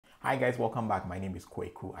Hi guys, welcome back. My name is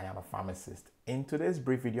Kweku. I am a pharmacist. In today's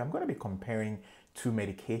brief video, I'm going to be comparing two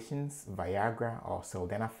medications, Viagra or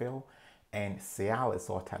sildenafil and Cialis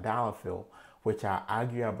or Tadalafil, which are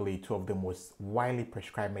arguably two of the most widely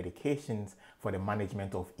prescribed medications for the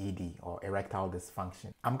management of ED or erectile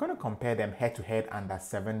dysfunction. I'm going to compare them head to head under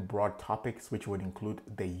 7 broad topics, which would include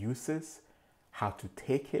the uses, how to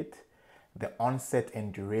take it, the onset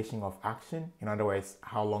and duration of action, in other words,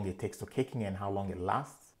 how long it takes to kick in and how long it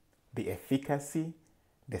lasts, the efficacy,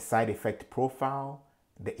 the side effect profile,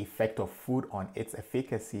 the effect of food on its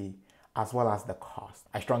efficacy, as well as the cost.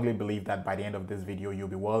 I strongly believe that by the end of this video, you'll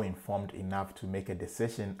be well informed enough to make a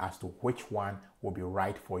decision as to which one will be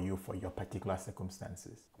right for you for your particular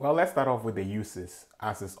circumstances. Well, let's start off with the uses.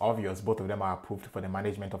 As is obvious, both of them are approved for the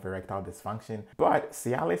management of erectile dysfunction, but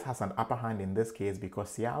Cialis has an upper hand in this case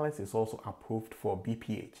because Cialis is also approved for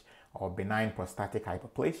BPH, or benign prostatic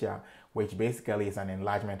hyperplasia, which basically is an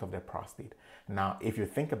enlargement of the prostate. Now, if you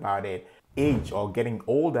think about it, age or getting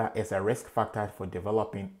older is a risk factor for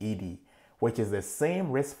developing ED, which is the same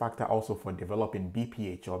risk factor also for developing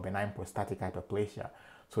BPH or benign prostatic hyperplasia.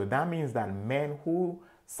 So that means that men who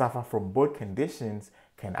suffer from both conditions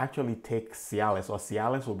can actually take Cialis, or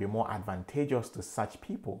Cialis will be more advantageous to such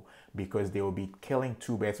people because they will be killing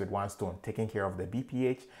two birds with one stone, taking care of the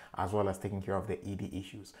BPH as well as taking care of the ED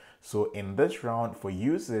issues. So in this round for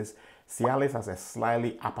uses, Cialis has a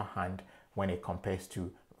slightly upper hand when it compares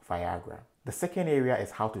to Viagra. The second area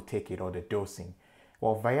is how to take it, or the dosing.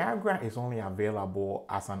 Well, Viagra is only available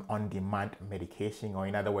as an on-demand medication, or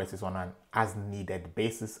in other words, it's on an as-needed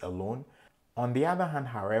basis alone. On the other hand,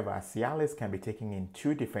 however, Cialis can be taken in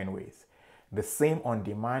two different ways. The same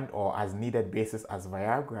on-demand or as-needed basis as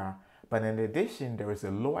Viagra, but in addition, there is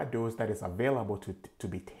a lower dose that is available to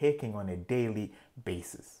be taken on a daily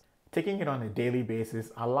basis. Taking it on a daily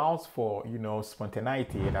basis allows for,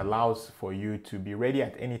 spontaneity. It allows for you to be ready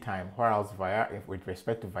at any time. Whereas with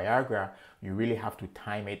respect to Viagra, you really have to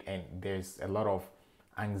time it, and there's a lot of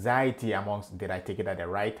anxiety amongst, did I take it at the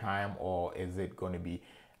right time, or is it going to be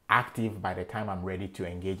active by the time I'm ready to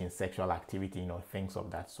engage in sexual activity, things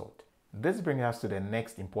of that sort. This brings us to the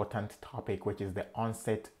next important topic, which is the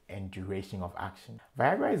onset and duration of action.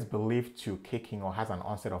 Viagra is believed to kick in or has an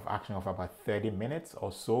onset of action of about 30 minutes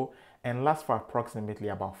or so and lasts for approximately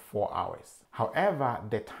about 4 hours. However,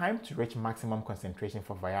 the time to reach maximum concentration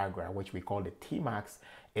for Viagra, which we call the Tmax,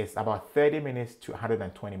 is about 30 minutes to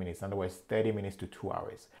 120 minutes. In other words, 30 minutes to 2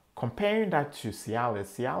 hours. Comparing that to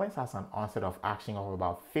Cialis, Cialis has an onset of action of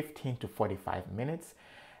about 15 to 45 minutes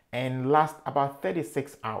and lasts about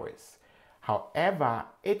 36 hours. However,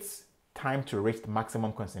 its time to reach the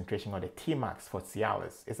maximum concentration, or the Tmax for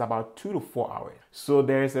Cialis, is about 2 to 4 hours. So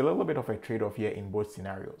there is a little bit of a trade-off here in both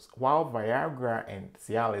scenarios. While Viagra and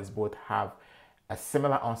Cialis both have a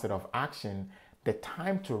similar onset of action, the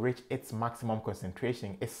time to reach its maximum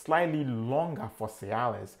concentration is slightly longer for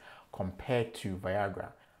Cialis compared to Viagra.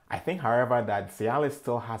 I think, however, that Cialis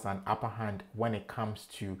still has an upper hand when it comes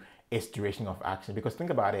to its duration of action, because think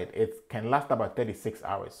about it, it can last about 36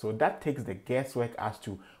 hours. So that takes the guesswork as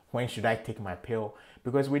to when should I take my pill,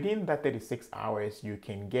 because within that 36 hours, you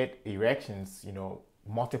can get erections,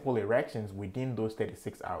 multiple erections within those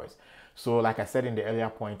 36 hours. So like I said in the earlier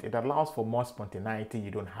point, it allows for more spontaneity.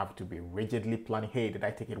 You don't have to be rigidly planning, hey, did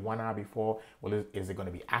I take it 1 hour before? Well, is it going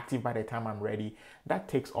to be active by the time I'm ready? That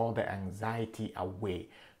takes all the anxiety away.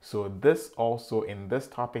 So in this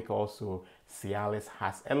topic also, Cialis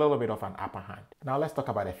has a little bit of an upper hand. Now let's talk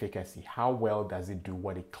about efficacy. How well does it do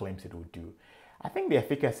what it claims it will do? I think the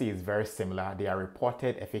efficacy is very similar. The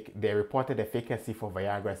reported efficacy for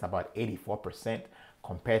Viagra is about 84%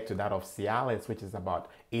 compared to that of Cialis, which is about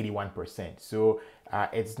 81%. So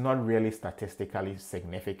it's not really statistically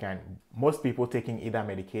significant. Most people taking either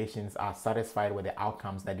medications are satisfied with the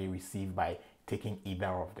outcomes that they receive by taking either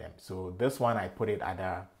of them. So this one, I put it at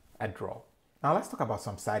a draw. Now let's talk about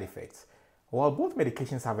some side effects. While both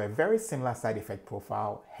medications have a very similar side effect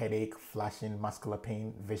profile, headache, flushing, muscular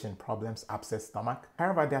pain, vision problems, upset stomach,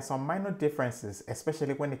 however, there are some minor differences,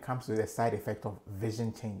 especially when it comes to the side effect of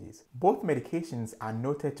vision changes. Both medications are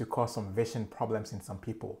noted to cause some vision problems in some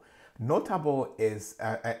people. Notable is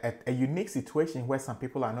a unique situation where some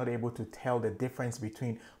people are not able to tell the difference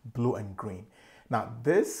between blue and green. Now,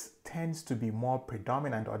 this tends to be more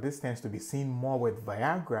predominant, or this tends to be seen more with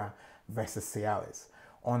Viagra versus Cialis.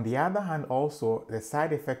 On the other hand, also, the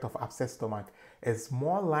side effect of upset stomach is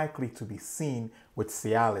more likely to be seen with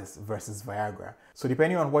Cialis versus Viagra. So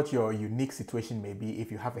depending on what your unique situation may be,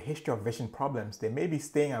 if you have a history of vision problems, then maybe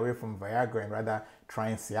staying away from Viagra and rather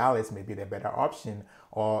trying Cialis may be the better option.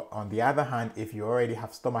 Or on the other hand, if you already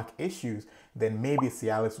have stomach issues, then maybe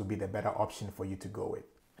Cialis would be the better option for you to go with.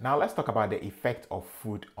 Now let's talk about the effect of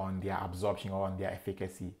food on their absorption or on their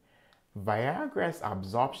efficacy. Viagra's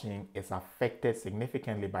absorption is affected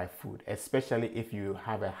significantly by food, especially if you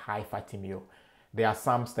have a high fatty meal. There are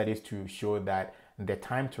some studies to show that the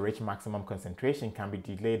time to reach maximum concentration can be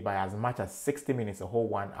delayed by as much as 60 minutes, a whole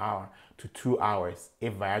 1 hour to 2 hours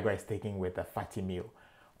if Viagra is taken with a fatty meal.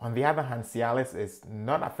 On the other hand, Cialis is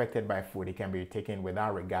not affected by food. It can be taken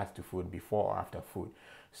without regards to food, before or after food.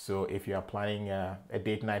 So if you are planning a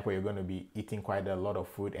date night where you're going to be eating quite a lot of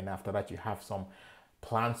food, and after that you have some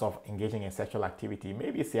plans of engaging in sexual activity,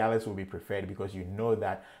 maybe Cialis will be preferred because you know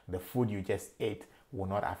that the food you just ate will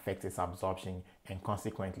not affect its absorption and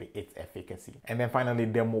consequently its efficacy. And then finally,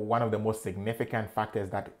 one of the most significant factors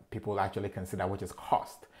that people actually consider, which is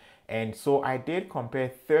cost. And so I did compare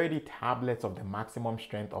 30 tablets of the maximum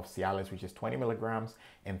strength of Cialis, which is 20 milligrams,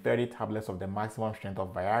 and 30 tablets of the maximum strength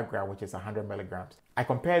of Viagra, which is 100 milligrams. I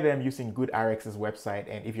compared them using GoodRx's website.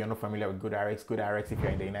 And if you're not familiar with GoodRx, if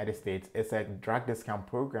you're in the United States, it's a drug discount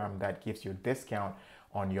program that gives you a discount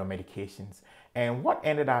on your medications. And what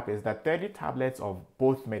ended up is that 30 tablets of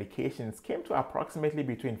both medications came to approximately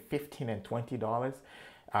between $15 and $20.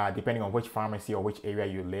 Depending on which pharmacy or which area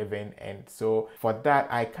you live in. And so for that,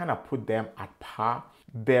 I kind of put them at par.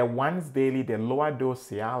 The once daily, the lower dose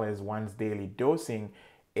Cialis once daily dosing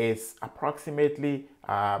is approximately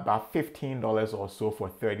about $15 or so for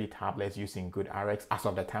 30 tablets using GoodRx as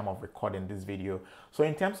of the time of recording this video. So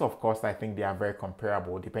in terms of cost, I think they are very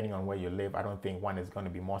comparable. Depending on where you live, I don't think one is going to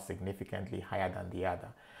be more significantly higher than the other.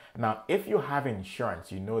 Now, if you have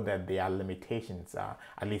insurance, you know that there are limitations.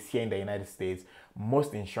 At least here in the United States,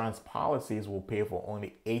 most insurance policies will pay for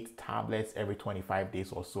only 8 tablets every 25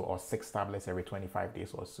 days or so, or 6 tablets every 25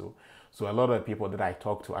 days or so. So a lot of people that I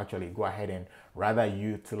talk to actually go ahead and rather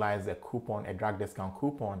utilize a coupon, a drug discount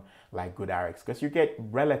coupon like GoodRx, because you get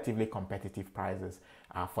relatively competitive prices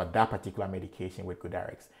for that particular medication with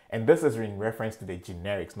GoodRx. And this is in reference to the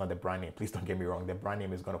generics, not the brand name. Please don't get me wrong. The brand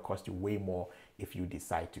name is going to cost you way more if you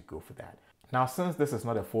decide to go for that. Now, since this is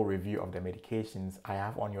not a full review of the medications, I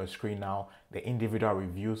have on your screen now the individual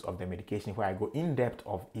reviews of the medication where I go in depth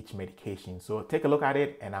of each medication. So take a look at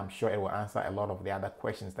it and I'm sure it will answer a lot of the other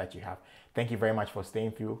questions that you have. Thank you very much for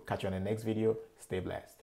staying through. Catch you on the next video. Stay blessed.